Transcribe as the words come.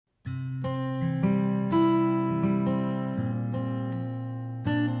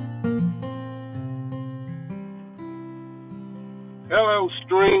Hello,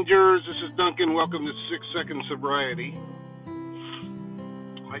 strangers. This is Duncan. Welcome to 6 Second Sobriety.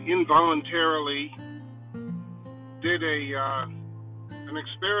 I involuntarily did an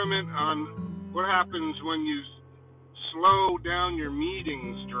experiment on what happens when you slow down your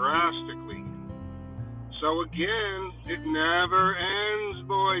meetings drastically. So again, it never ends,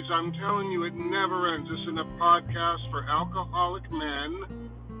 boys. I'm telling you, it never ends. This is a podcast for alcoholic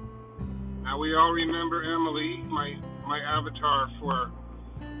men. Now, we all remember Emily, my avatar for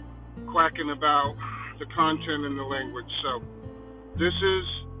quacking about the content and the language. So this is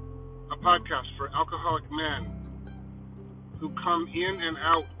a podcast for alcoholic men who come in and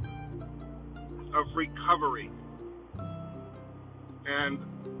out of recovery. And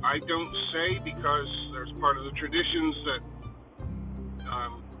I don't say, because there's part of the traditions that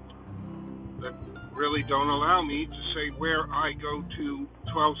really don't allow me to say where I go to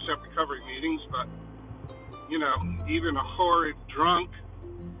 12-step recovery meetings, but you know, even a horrid drunk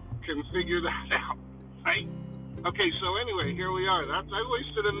can figure that out, right? Okay, so anyway, here we are. I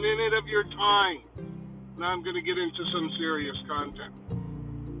wasted a minute of your time. Now I'm going to get into some serious content.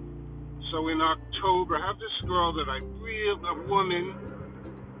 So in October, I have this girl that a woman,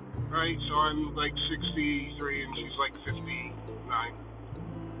 right? So I'm like 63 and she's like 59.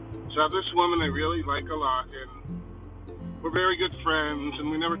 So I have this woman I really like a lot, and we're very good friends, and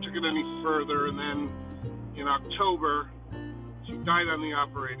we never took it any further. And then in October, she died on the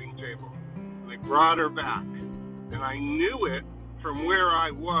operating table. And they brought her back. And I knew it from where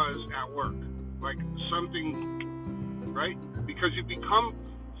I was at work. Like something, right? Because you become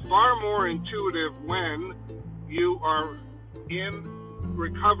far more intuitive when you are in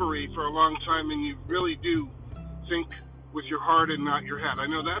recovery for a long time and you really do think with your heart and not your head. I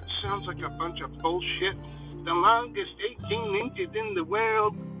know that sounds like a bunch of bullshit. The longest 18 inches in the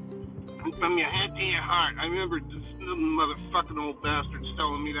world. From your head to your heart. I remember this motherfucking old bastards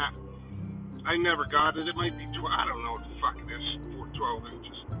telling me that. I never got it. It might be 12. I don't know what the fuck it is. 12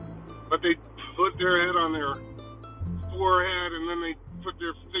 inches. But they put their head on their forehead and then they put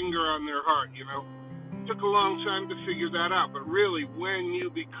their finger on their heart, you know. It took a long time to figure that out. But really, when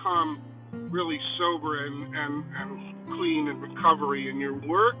you become really sober and clean in recovery and you're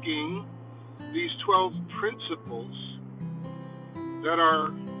working these 12 principles that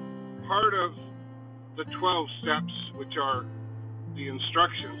are part of the 12 steps, which are the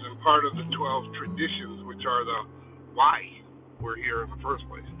instructions, and part of the 12 traditions, which are the why we're here in the first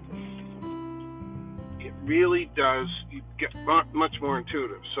place. It really does get much more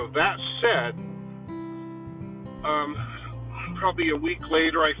intuitive. So that said, probably a week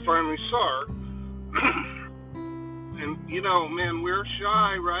later, I finally saw her. And, you know, man, we're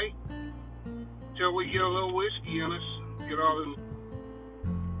shy, right? Till we get a little whiskey in us, get all the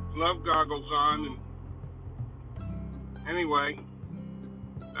love goggles on, and anyway,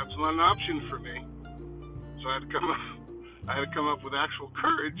 that's not an option for me. So I had to come up with actual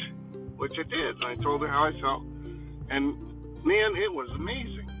courage, which I did. And I told her how I felt, and man, it was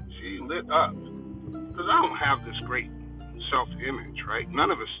amazing. She lit up, because I don't have this great self-image, right?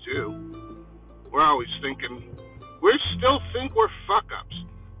 None of us do. We're always thinking, we still think we're fuck-ups.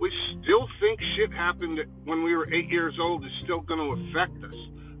 We still think shit happened when we were 8 years old is still going to affect us.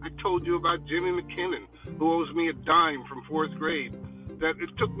 I told you about Jimmy McKinnon, who owes me a dime from 4th grade, that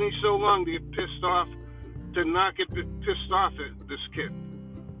it took me so long to get pissed off, to not get pissed off at this kid,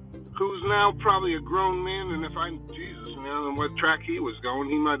 who's now probably a grown man, and if Jesus, you know, and what track he was going,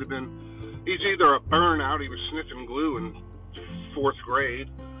 he might have been, he's either a burnout, he was sniffing glue in 4th grade,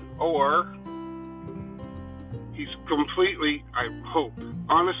 or he's completely, I hope,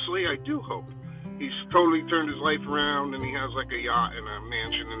 honestly, I do hope, he's totally turned his life around, and he has like a yacht and a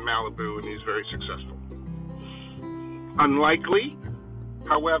mansion in Malibu, and he's very successful. Unlikely,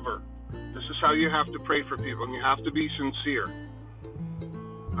 however, this is how you have to pray for people, and you have to be sincere.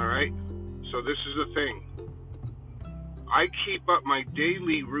 All right? So this is the thing. I keep up my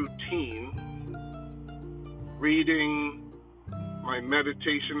daily routine, reading, my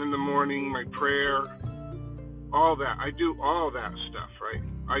meditation in the morning, my prayer, all that. I do all that stuff, right?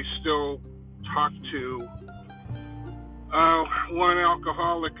 I still talk to one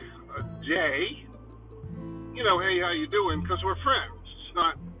alcoholic a day. You know, hey, how you doing? Because we're friends. It's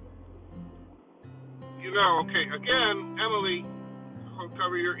not, you know, okay, again, Emily,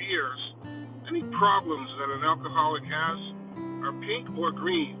 cover your ears. Any problems that an alcoholic has are pink or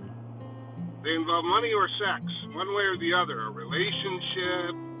green. They involve money or sex, one way or the other, a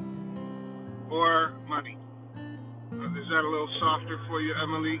relationship or money. Is that a little softer for you,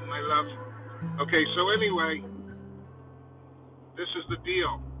 Emily, my love? Okay, so anyway, this is the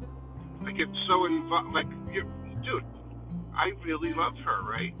deal. I get so involved, like, dude, I really love her,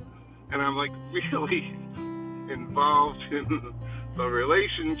 right? And I'm like really involved in the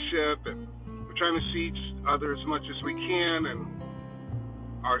relationship, and we're trying to see each other as much as we can, and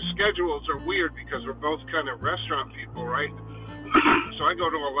our schedules are weird because we're both kind of restaurant people, right? So I go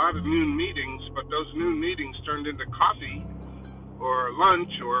to a lot of noon meetings, but those noon meetings turned into coffee or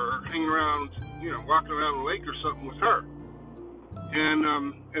lunch or hanging around, walking around the lake or something with her.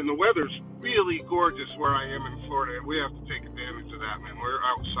 And the weather's really gorgeous where I am in Florida, and we have to take advantage of that, man. We're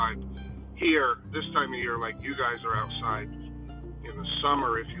outside here this time of year like you guys are outside in the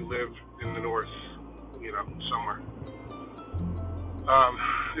summer if you live in the north, somewhere.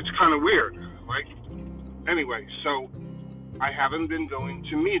 It's kind of weird, like, anyway, so I haven't been going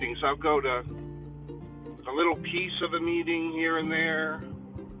to meetings. I'll go to a little piece of a meeting here and there.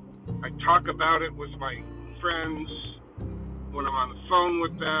 I talk about it with my friends when I'm on the phone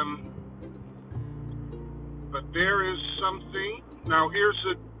with them. But there is something. Now, here's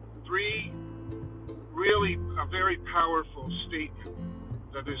a very powerful statement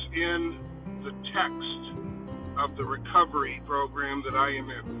that is in the text of the recovery program that I am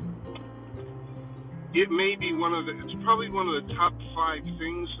in. It may be it's probably one of the top 5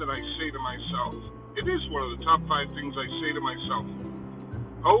 things that I say to myself. It is one of the top 5 things I say to myself.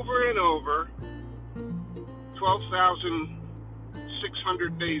 Over and over,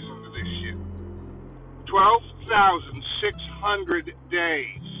 12,600 days into this shit. 12,600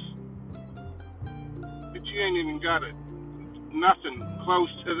 days. But you ain't even got it. Nothing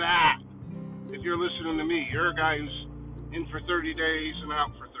close to that. If you're listening to me, you're a guy who's in for 30 days and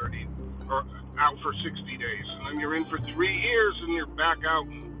out for 30, or out for 60 days, and then you're in for 3 years and you're back out.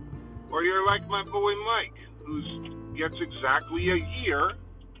 Or you're like my boy Mike, who gets exactly a year,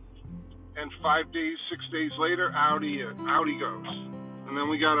 and 5 days, 6 days later, out he goes. And then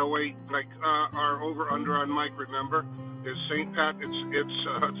we gotta wait. Like our over/under on Mike, remember, is St. Pat. It's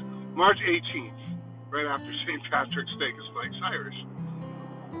March 18th, right after St. Patrick's Day, because Mike's Irish.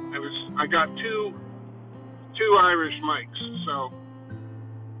 I got two Irish Mikes. So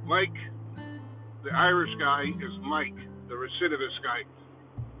Mike, the Irish guy, is Mike, the recidivist guy.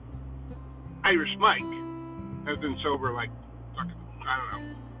 Irish Mike has been sober like,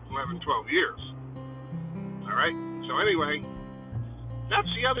 11, 12 years. All right? So anyway,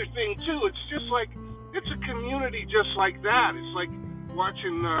 that's the other thing, too. It's just like, it's a community just like that. It's like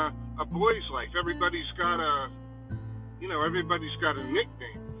watching a boy's life. Everybody's got a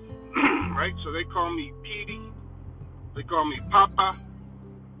nickname, right? So they call me Petey. They call me Papa,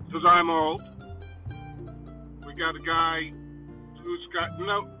 because I'm old. We got a guy who's got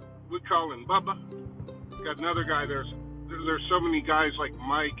we call him Bubba. Got another guy. There's so many guys like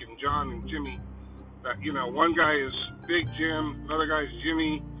Mike and John and Jimmy that, one guy is Big Jim, another guy's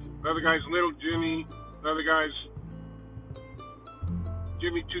Jimmy, another guy's Little Jimmy, another guy's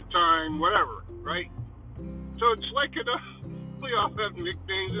Jimmy Two-Time, whatever, right? So it's like we all have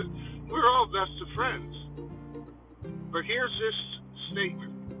nicknames. We're all best of friends. But here's this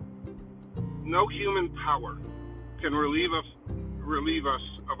statement. No human power can relieve us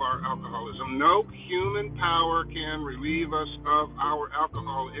of our alcoholism. No human power can relieve us of our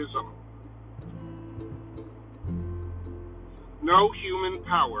alcoholism. No human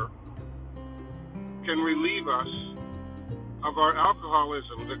power can relieve us of our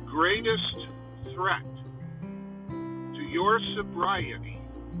alcoholism. The greatest threat to your sobriety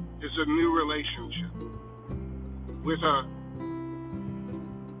is a new relationship with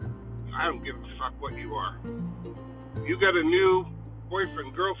I don't give a fuck what you are. You got a new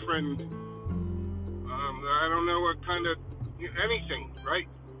boyfriend, girlfriend, I don't know what kind of, anything, right?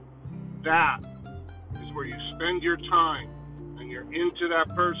 That is where you spend your time, and you're into that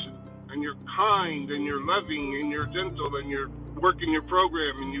person, and you're kind, and you're loving, and you're gentle, and you're working your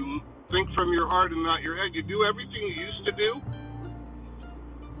program, and you think from your heart and not your head. You do everything you used to do,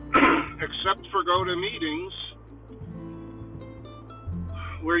 except for go to meetings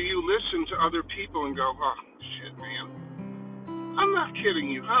where you listen to other people and go, oh, shit, man. I'm not kidding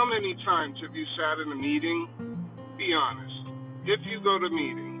you. How many times have you sat in a meeting? Be honest. If you go to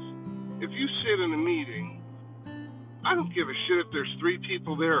meetings, if you sit in a meeting, I don't give a shit if there's 3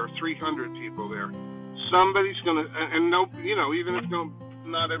 people there or 300 people there. Somebody's going to, and no, even if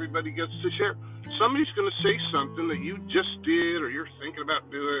not everybody gets to share, somebody's going to say something that you just did or you're thinking about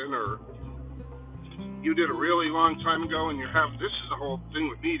doing or you did a really long time ago, and this is the whole thing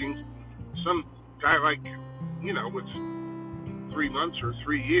with meetings. Some guy with 3 months or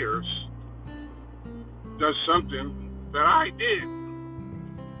 3 years does something that I did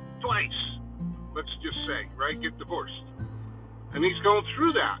twice, let's just say, right? Get divorced. And he's going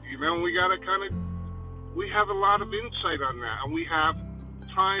through that, we got to kind of we have a lot of insight on that, and we have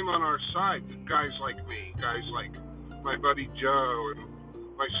time on our side. Guys like me, guys like my buddy Joe, and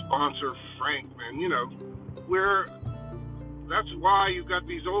my sponsor Frank, man. That's why you got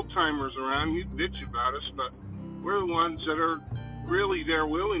these old timers around. You bitch about us, but we're the ones that are really there,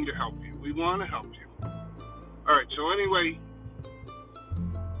 willing to help you. We want to help you. All right. So anyway,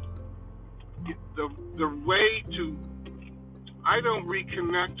 the way to, I don't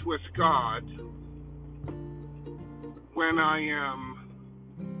reconnect with God when I am,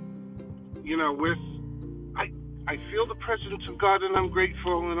 I feel the presence of God and I'm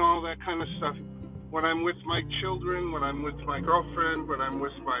grateful and all that kind of stuff. When I'm with my children, when I'm with my girlfriend, when I'm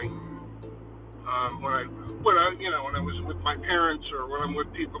with my, when I was with my parents, or when I'm with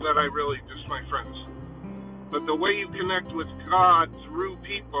people that I really, just my friends. But the way you connect with God through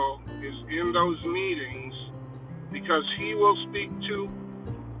people is in those meetings, because He will speak to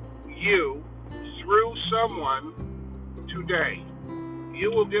you through someone today.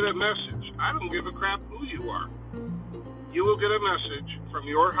 You will get a message. I don't give a crap who you are. You will get a message from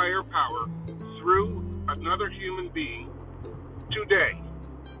your higher power through another human being today.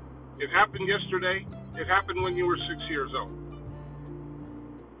 It happened yesterday. It happened when you were 6 years old.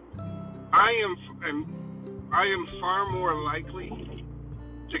 I am far more likely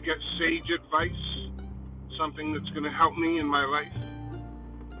to get sage advice, something that's going to help me in my life,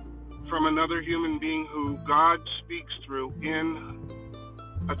 from another human being who God speaks through in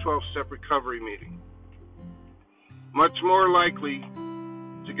a 12-step recovery meeting. Much more likely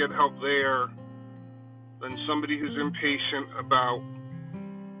to get help there than somebody who's impatient about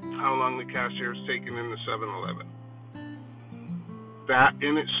how long the cashier's taking in the 7-Eleven. That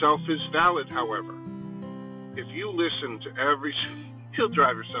in itself is valid, however. If you listen to you'll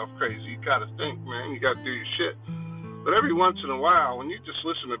drive yourself crazy. You gotta think, man. You gotta do your shit. But every once in a while, when you just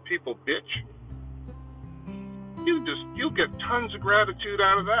listen to people bitch, you'll get tons of gratitude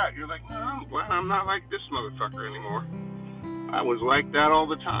out of that. You're like, no, I'm glad I'm not like this motherfucker anymore. I was like that all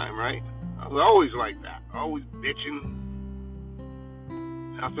the time, right? I was always like that, always bitching.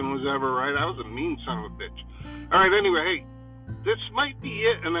 Nothing was ever right. I was a mean son of a bitch. All right, anyway, hey, this might be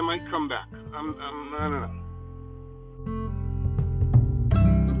it, and I might come back. I don't know.